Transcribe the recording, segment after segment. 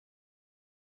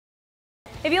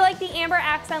If you like the amber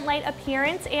accent light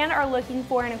appearance and are looking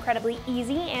for an incredibly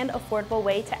easy and affordable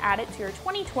way to add it to your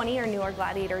 2020 or newer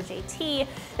Gladiator JT,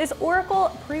 this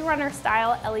Oracle pre-runner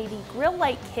style LED grille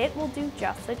light kit will do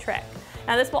just the trick.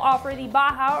 Now this will offer the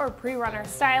Baja or pre-runner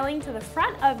styling to the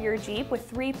front of your Jeep with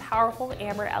 3 powerful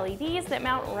amber LEDs that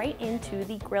mount right into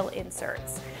the grille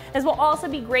inserts. This will also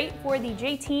be great for the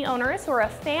JT owners who are a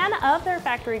fan of their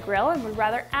factory grille and would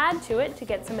rather add to it to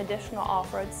get some additional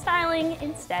off-road styling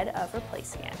instead of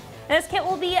replacing it. Now, this kit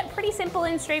will be pretty simple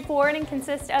and straightforward and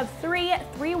consist of 3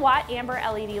 3-watt amber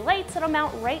LED lights that will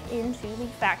mount right into the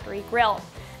factory grille.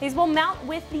 These will mount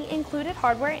with the included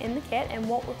hardware in the kit and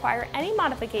won't require any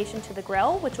modification to the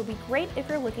grille, which will be great if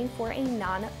you're looking for a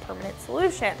non-permanent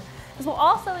solution. This will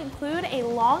also include a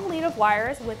long lead of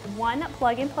wires with 1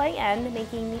 plug-and-play end,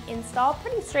 making the install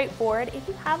pretty straightforward if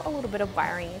you have a little bit of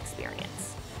wiring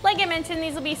experience. Like I mentioned,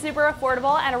 these will be super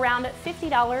affordable at around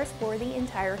 $50 for the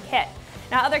entire kit.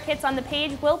 Now, other kits on the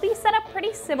page will be set up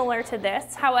pretty similar to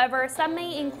this. However, some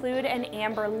may include an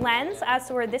amber lens, as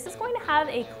to where this is going to have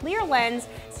a clear lens,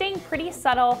 staying pretty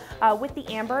subtle with the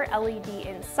amber LED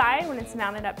inside when it's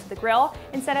mounted up to the grille.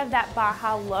 Instead of that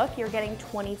Baja look, you're getting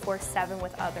 24/7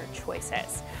 with other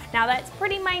choices. Now, that's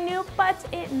pretty minute, but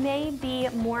it may be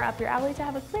more up your alley to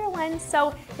have a clear lens.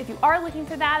 So if you are looking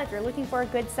for that, if you're looking for a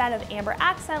good set of amber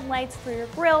accent lights for your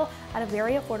grille at a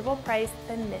very affordable price,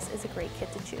 then this is a great kit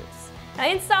to choose. Now,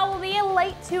 install will be a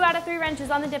light 2 out of 3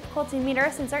 wrenches on the difficulty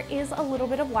meter since there is a little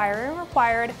bit of wiring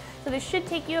required, so this should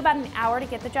take you about an hour to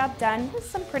get the job done with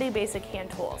some pretty basic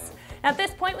hand tools. Now, at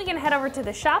this point, we can head over to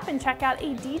the shop and check out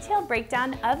a detailed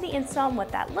breakdown of the install and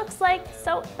what that looks like.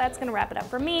 So that's going to wrap it up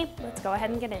for me. Let's go ahead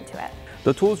and get into it.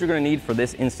 The tools you're going to need for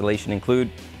this installation include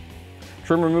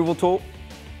trim removal tool,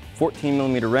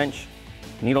 14mm wrench,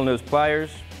 needle nose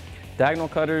pliers, diagonal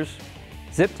cutters,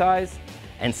 zip ties,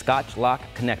 and Scotch lock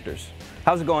connectors.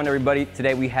 How's it going, everybody?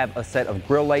 Today we have a set of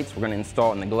grille lights we're going to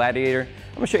install in the Gladiator.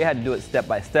 I'm going to show you how to do it step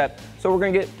by step. So we're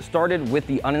going to get started with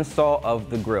the uninstall of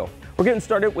the grille. We're getting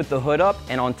started with the hood up,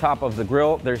 and on top of the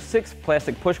grille there's 6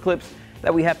 plastic push clips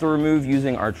that we have to remove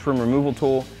using our trim removal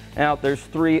tool. Now there's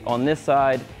 3 on this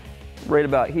side. Right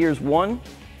about here's 1,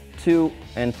 2,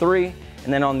 and 3,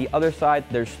 and then on the other side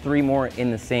there's 3 more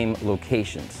in the same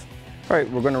locations. All right,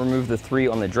 we're going to remove the 3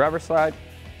 on the driver's side.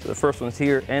 So the first one's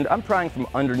here, and I'm prying from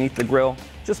underneath the grille.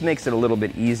 Just makes it a little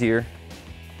bit easier.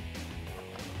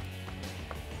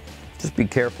 Just be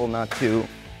careful not to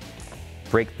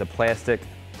break the plastic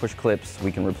push clips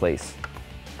we can replace.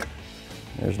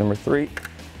 There's number 3.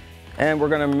 And we're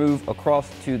gonna move across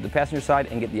to the passenger side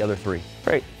and get the other 3.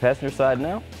 Great, passenger side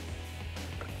now.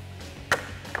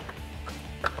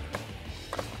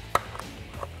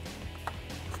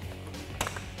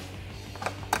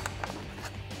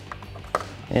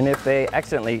 And if they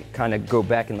accidentally kind of go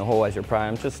back in the hole as you're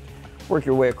prying, just work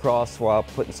your way across while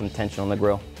putting some tension on the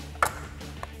grille.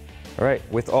 All right,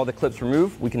 with all the clips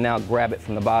removed, we can now grab it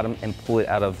from the bottom and pull it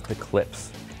out of the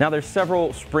clips. Now there's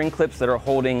several spring clips that are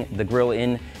holding the grille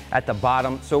in at the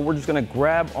bottom, so we're just gonna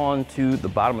grab onto the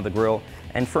bottom of the grille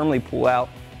and firmly pull out,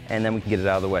 and then we can get it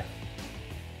out of the way.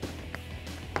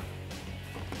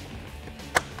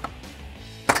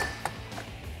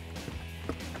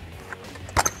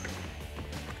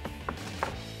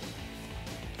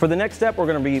 For the next step, we're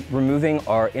going to be removing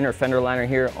our inner fender liner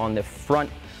here on the front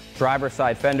driver's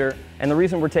side fender. And the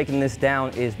reason we're taking this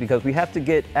down is because we have to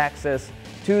get access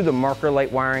to the marker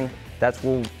light wiring. That's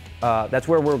where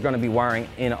we're going to be wiring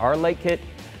in our light kit.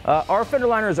 Our fender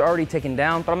liner is already taken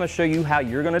down, but I'm going to show you how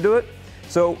you're going to do it.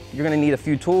 So you're going to need a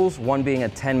few tools, one being a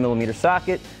 10mm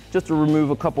socket, just to remove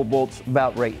a couple bolts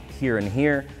about right here and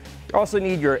here. You also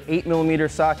need your 8mm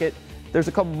socket. There's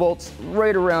a couple bolts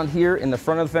right around here in the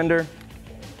front of the fender.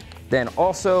 Then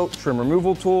also trim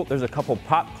removal tool. There's a couple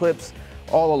pop clips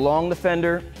all along the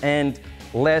fender. And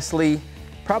lastly,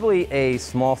 probably a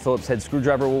small Phillips head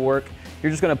screwdriver will work.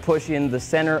 You're just gonna push in the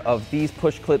center of these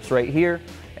push clips right here.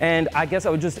 And I guess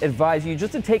I would just advise you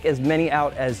just to take as many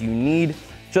out as you need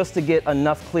just to get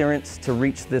enough clearance to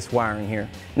reach this wiring here.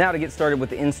 Now to get started with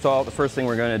the install, the first thing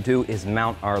we're gonna do is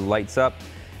mount our lights up.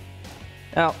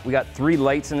 Now we got 3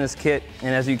 lights in this kit,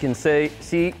 and as you can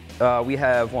see, we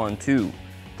have 1, 2,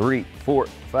 3, 4,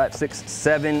 5, 6,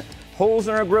 7 holes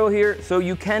in our grille here, so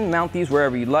you can mount these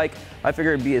wherever you like. I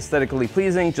figure it'd be aesthetically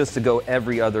pleasing just to go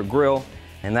every other grille,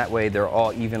 and that way they're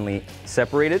all evenly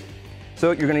separated.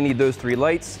 So you're gonna need those 3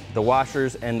 lights, the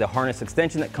washers, and the harness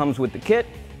extension that comes with the kit,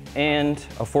 and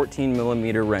a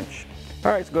 14mm wrench.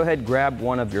 All right, so go ahead and grab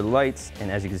one of your lights,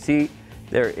 and as you can see,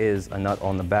 there is a nut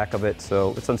on the back of it, so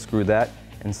let's unscrew that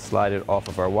and slide it off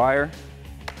of our wire.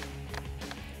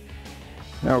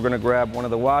 Now we're going to grab one of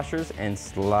the washers and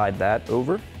slide that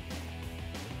over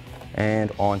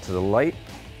and onto the light.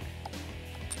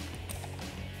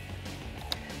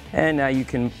 And now you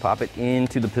can pop it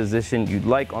into the position you'd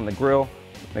like on the grill.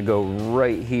 I'm going to go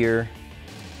right here,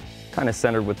 kind of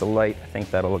centered with the light. I think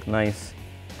that'll look nice.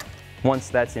 Once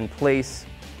that's in place,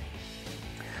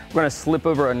 we're going to slip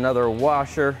over another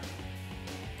washer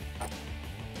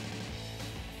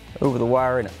over the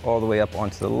wire and all the way up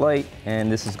onto the light,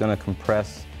 and this is going to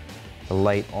compress the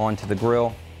light onto the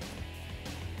grill.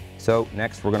 So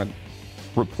next we're going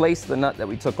to replace the nut that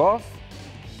we took off,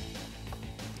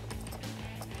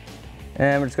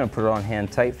 and we're just going to put it on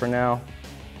hand tight for now.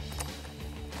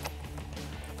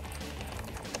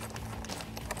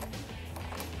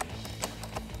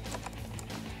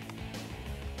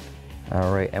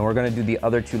 All right, and we're going to do the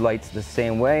other two lights the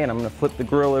same way, and I'm going to flip the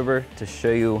grill over to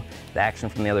show you the action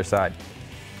from the other side.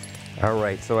 All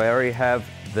right, so I already have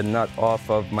the nut off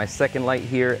of my second light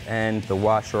here and the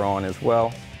washer on as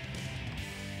well.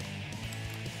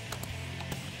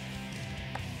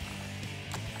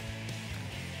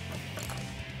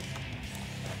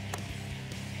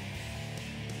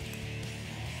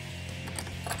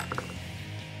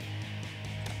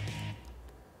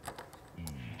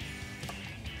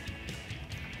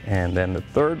 And then the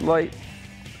third light,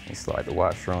 let me slide the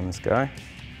washer on this guy.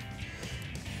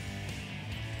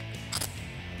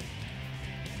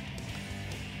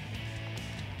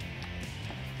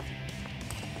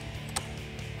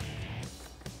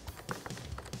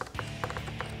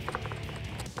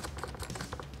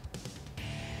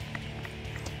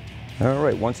 All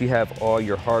right, once you have all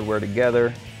your hardware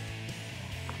together,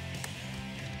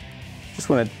 just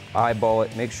want to eyeball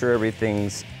it, make sure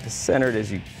everything's as centered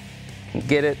as you can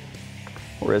get it,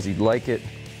 or as you'd like it.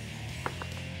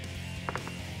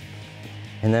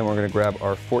 And then we're going to grab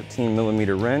our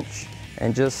 14mm wrench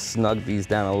and just snug these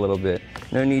down a little bit.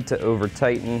 No need to over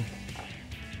tighten,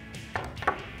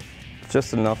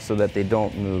 just enough so that they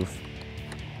don't move.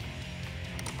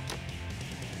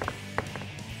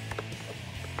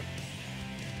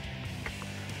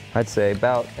 I'd say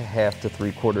about a 1/2 to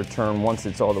 3/4 turn once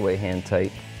it's all the way hand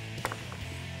tight.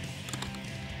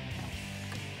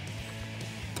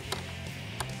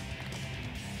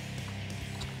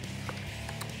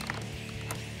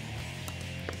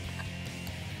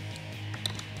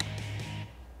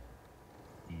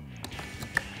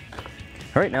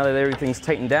 All right, now that everything's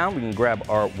tightened down, we can grab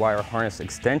our wire harness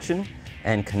extension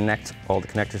and connect all the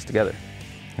connectors together.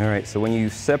 All right, so when you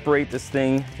separate this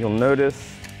thing, you'll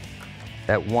notice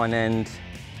that one end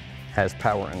has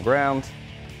power and ground,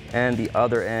 and the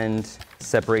other end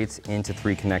separates into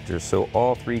 3 connectors. So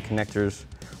all 3 connectors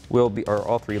will be, or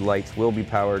all 3 lights will be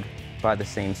powered by the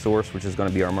same source, which is going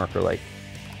to be our marker light.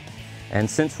 And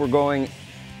since we're going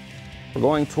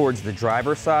towards the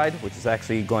driver's side, which is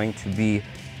actually going to be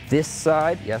this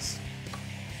side, yes,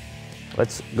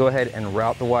 let's go ahead and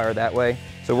route the wire that way.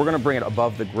 So we're going to bring it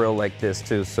above the grill like this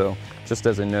too, so just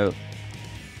as a note.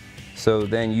 So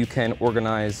then you can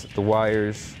organize the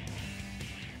wires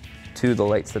to the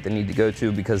lights that they need to go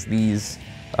to, because these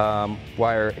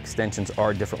wire extensions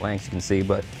are different lengths, you can see,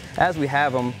 but as we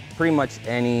have them, pretty much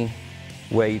any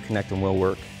way you connect them will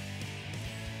work.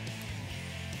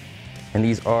 And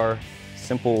these are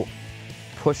simple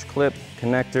push clip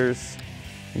connectors.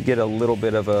 You get a little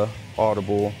bit of a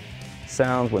audible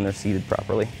sound when they're seated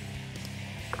properly.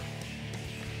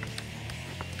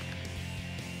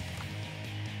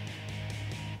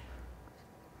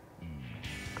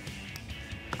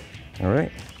 All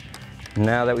right,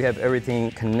 now that we have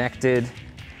everything connected,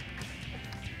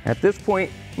 at this point,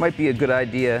 it might be a good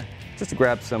idea just to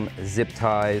grab some zip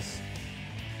ties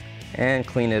and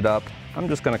clean it up. I'm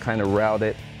just gonna kind of route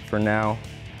it for now.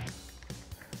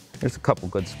 There's a couple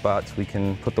good spots we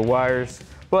can put the wires,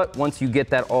 but once you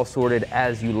get that all sorted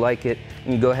as you like it,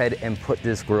 you can go ahead and put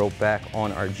this grill back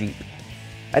on our Jeep.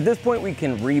 At this point, we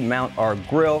can remount our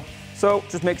grill. So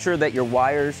just make sure that your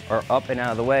wires are up and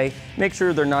out of the way. Make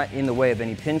sure they're not in the way of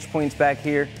any pinch points back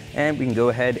here, and we can go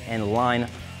ahead and line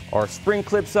our spring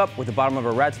clips up with the bottom of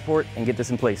our rad support and get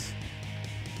this in place.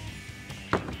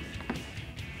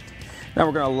 Now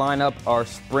we're going to line up our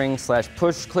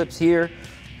spring/push clips here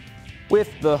with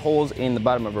the holes in the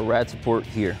bottom of our rad support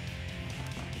here.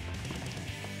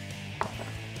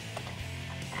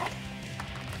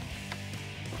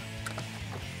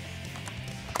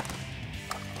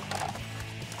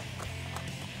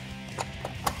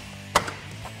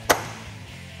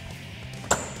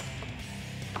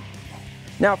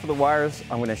 Now for the wires,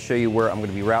 I'm going to show you where I'm going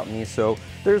to be routing these. So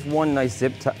there's one nice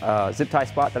zip tie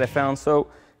spot that I found. So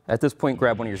at this point,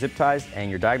 grab one of your zip ties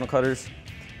and your diagonal cutters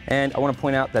And I want to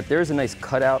point out that there's a nice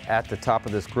cutout at the top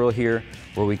of this grill here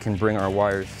where we can bring our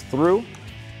wires through.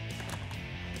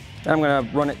 And I'm going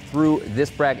to run it through this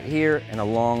bracket here and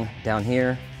along down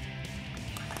here.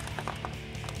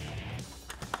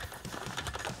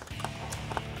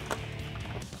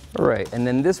 All right, and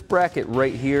then this bracket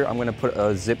right here, I'm going to put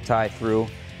a zip tie through.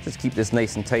 Just keep this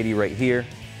nice and tidy right here.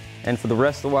 And for the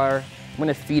rest of the wire, I'm going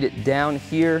to feed it down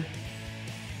here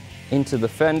into the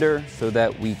fender so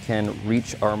that we can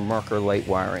reach our marker light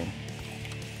wiring.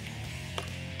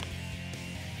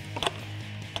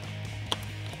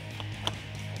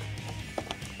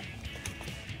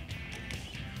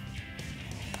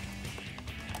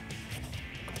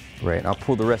 Right, and I'll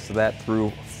pull the rest of that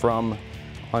through from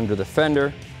under the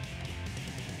fender.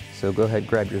 So go ahead,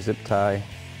 grab your zip tie,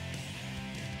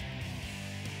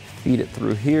 feed it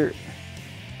through here.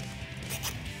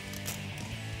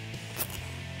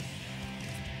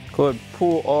 Go ahead,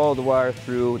 pull all the wire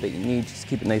through that you need. Just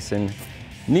keep it nice and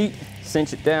neat,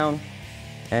 cinch it down,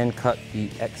 and cut the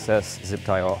excess zip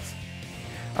tie off.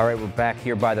 All right, we're back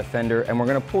here by the fender, and we're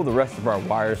gonna pull the rest of our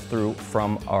wires through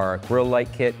from our grill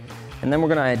light kit, and then we're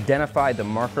gonna identify the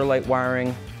marker light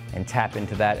wiring and tap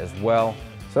into that as well.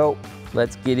 So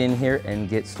let's get in here and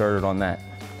get started on that.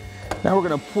 Now we're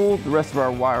gonna pull the rest of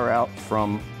our wire out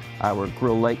from our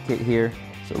grill light kit here.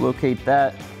 So locate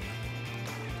that.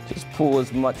 Just pull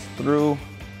as much through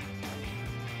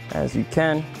as you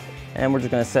can, and we're just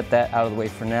going to set that out of the way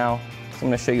for now. So I'm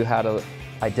going to show you how to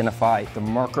identify the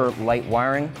marker light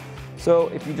wiring. So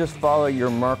if you just follow your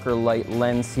marker light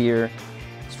lens here,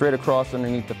 straight across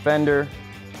underneath the fender,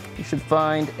 you should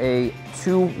find a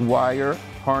 2-wire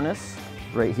harness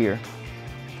right here.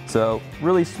 So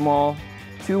really small,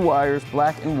 2 wires,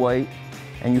 black and white,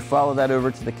 and you follow that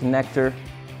over to the connector.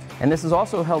 And this is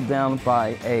also held down by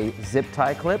a zip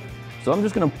tie clip. So I'm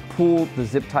just gonna pull the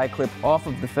zip tie clip off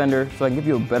of the fender so I can give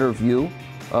you a better view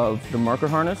of the marker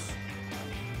harness.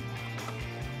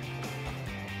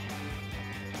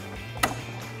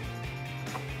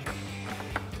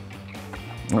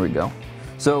 There we go.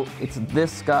 So it's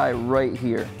this guy right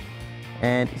here.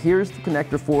 And here's the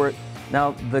connector for it.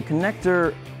 Now the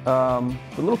connector,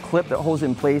 the little clip that holds it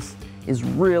in place is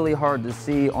really hard to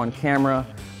see on camera,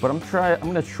 but I'm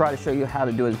gonna try to show you how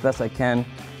to do it as best I can.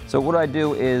 So what I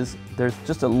do is there's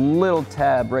just a little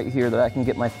tab right here that I can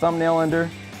get my thumbnail under.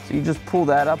 So you just pull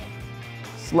that up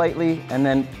slightly and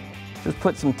then just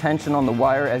put some tension on the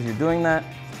wire as you're doing that,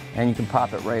 and you can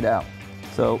pop it right out.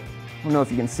 So I don't know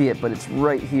if you can see it, but it's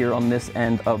right here on this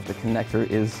end of the connector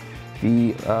is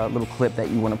the little clip that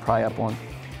you want to pry up on.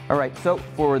 All right, so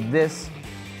for this,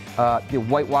 the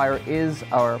white wire is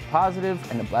our positive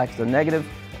and the black is our negative.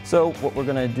 So what we're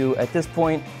gonna do at this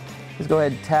point is go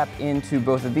ahead and tap into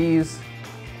both of these.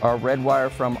 Our red wire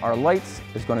from our lights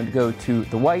is going to go to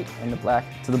the white and the black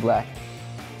to the black.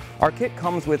 Our kit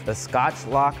comes with a Scotch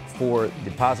lock for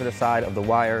the positive side of the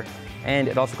wire, and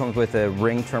it also comes with a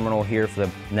ring terminal here for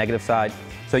the negative side.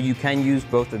 So you can use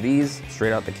both of these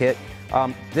straight out the kit.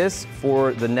 This,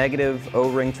 for the negative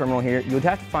O-ring terminal here, you would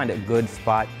have to find a good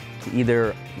spot to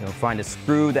either find a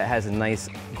screw that has a nice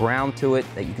ground to it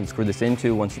that you can screw this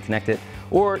into once you connect it,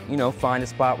 or find a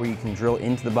spot where you can drill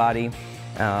into the body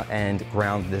and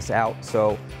ground this out.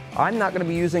 So I'm not going to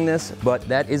be using this, but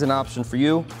that is an option for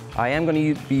you. I am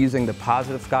going to be using the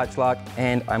positive Scotch lock,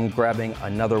 and I'm grabbing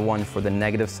another one for the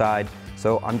negative side.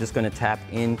 So I'm just going to tap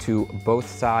into both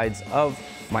sides of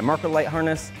my marker light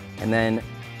harness and then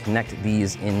connect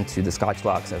these into the Scotch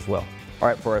locks as well. All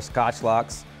right, for our Scotch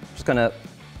locks, I'm just going to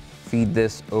feed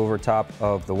this over top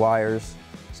of the wires.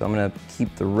 So I'm gonna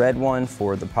keep the red one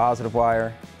for the positive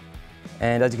wire.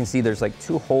 And as you can see, there's like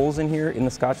 2 holes in here in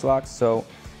the Scotch locks. So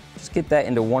just get that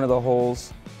into one of the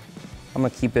holes. I'm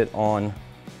gonna keep it on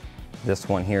this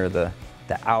one here, the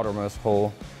outermost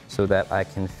hole, so that I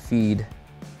can feed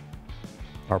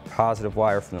our positive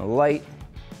wire from the light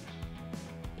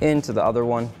into the other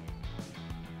one.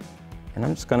 And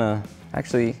I'm just gonna,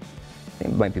 actually, I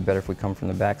think it might be better if we come from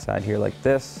the back side here like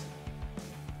this.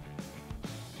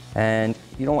 And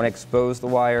you don't want to expose the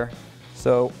wire,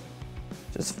 so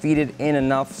just feed it in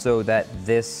enough so that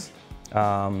this,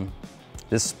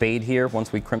 this spade here,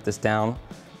 once we crimp this down,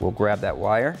 will grab that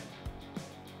wire.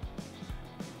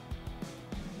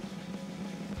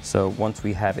 So once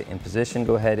we have it in position,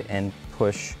 go ahead and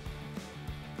push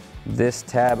this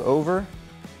tab over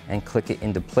and click it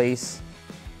into place.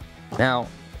 Now,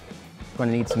 I'm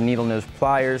going to need some needle nose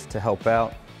pliers to help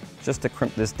out, just to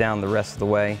crimp this down the rest of the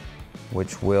way,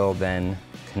 which will then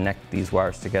connect these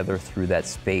wires together through that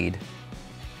spade.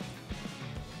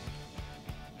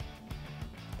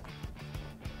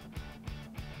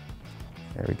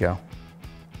 There we go.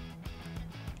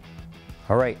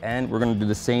 All right, and we're gonna do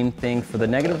the same thing for the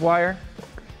negative wire,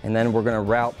 and then we're gonna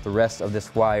route the rest of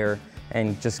this wire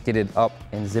and just get it up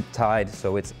and zip tied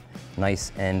so it's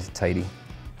nice and tidy.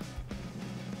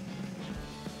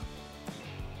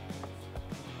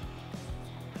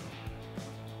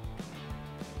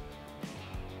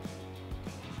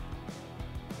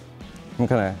 I'm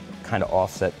gonna kind of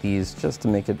offset these just to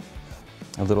make it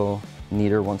a little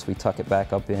neater once we tuck it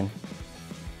back up in.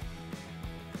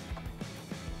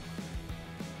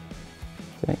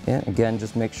 Okay, and again,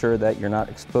 just make sure that you're not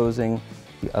exposing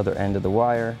the other end of the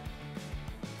wire.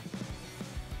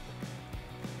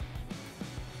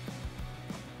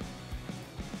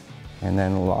 And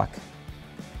then lock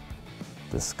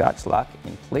the Scotch lock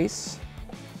in place.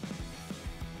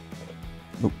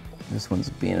 Oop, this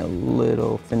one's being a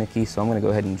little finicky, so I'm gonna go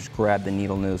ahead and just grab the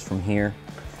needle nose from here,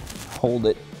 hold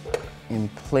it in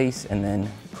place, and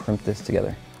then crimp this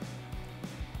together.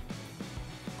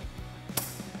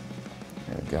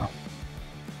 There we go.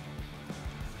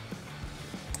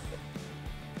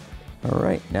 All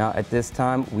right, now at this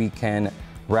time, we can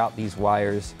route these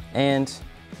wires and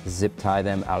zip tie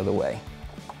them out of the way.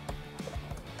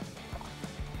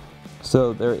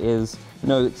 So there is,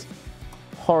 it's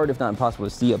hard if not impossible to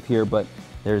see up here, but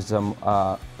there's some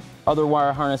other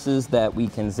wire harnesses that we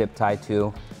can zip tie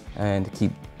to and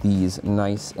keep these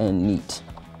nice and neat.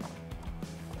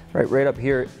 Right up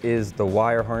here is the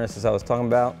wire harnesses I was talking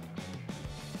about.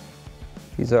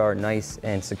 These are nice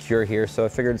and secure here, so I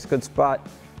figured it's a good spot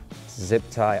to zip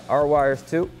tie our wires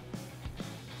to.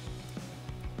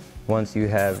 Once you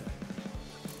have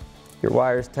your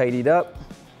wires tidied up,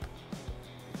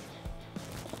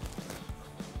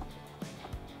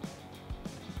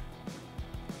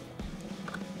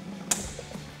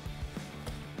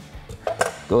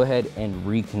 go ahead and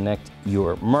reconnect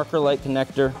your marker light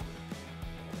connector.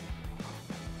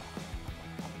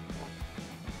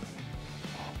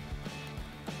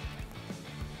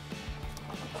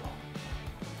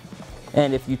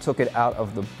 And if you took it out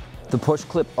of the push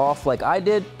clip off like I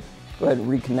did, go ahead and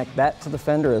reconnect that to the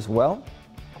fender as well.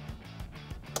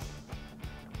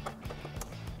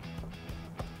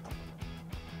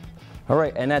 All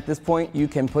right, and at this point, you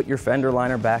can put your fender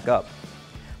liner back up.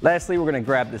 Lastly, we're gonna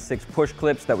grab the 6 push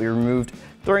clips that we removed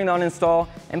during the uninstall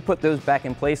and put those back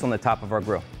in place on the top of our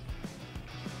grill.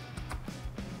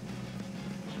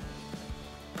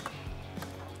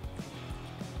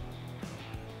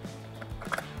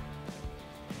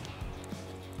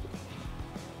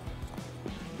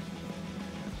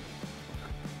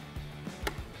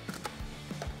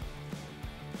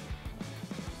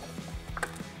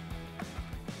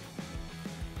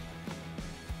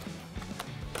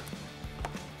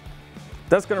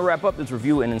 That's going to wrap up this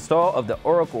review and install of the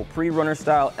Oracle Pre-Runner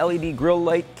Style LED Grill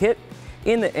Light Kit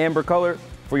in the amber color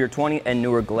for your 20 and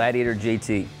newer Gladiator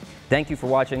JT. Thank you for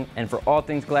watching, and for all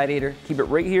things Gladiator, keep it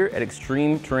right here at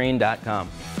extremeterrain.com.